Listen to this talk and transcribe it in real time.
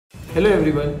Hello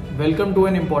everyone, welcome to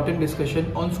an important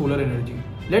discussion on solar energy.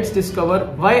 Let's discover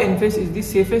why Enphase is the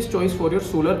safest choice for your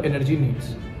solar energy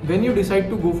needs. When you decide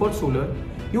to go for solar,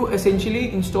 you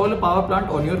essentially install a power plant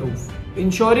on your roof.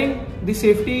 Ensuring the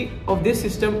safety of this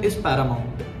system is paramount.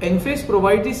 Enphase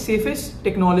provides the safest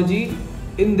technology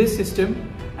in this system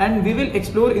and we will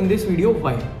explore in this video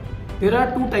why. There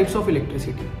are two types of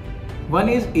electricity. One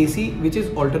is AC, which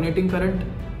is alternating current.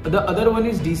 The other one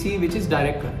is DC, which is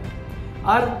direct current.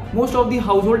 Most of the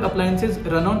household appliances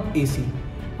run on AC,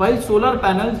 while solar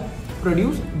panels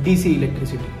produce DC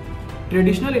electricity.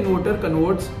 Traditional inverter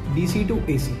converts DC to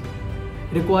AC,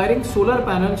 requiring solar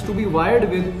panels to be wired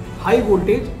with high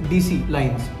voltage DC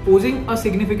lines, posing a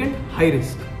significant high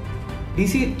risk.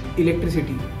 DC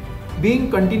electricity,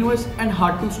 being continuous and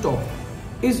hard to stop,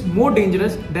 is more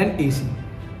dangerous than AC.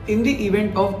 In the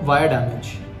event of wire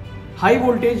damage, high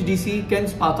voltage DC can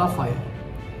spark a fire.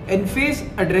 Enphase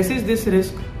addresses this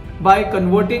risk by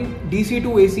converting DC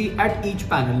to AC at each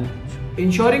panel,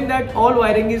 ensuring that all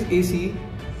wiring is AC,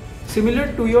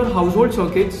 similar to your household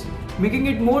circuits, making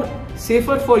it more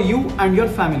safer for you and your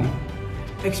family.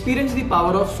 Experience the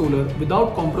power of solar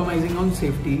without compromising on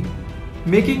safety,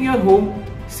 making your home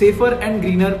safer and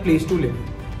greener place to live.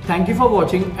 Thank you for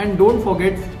watching and don't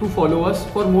forget to follow us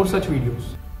for more such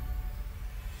videos.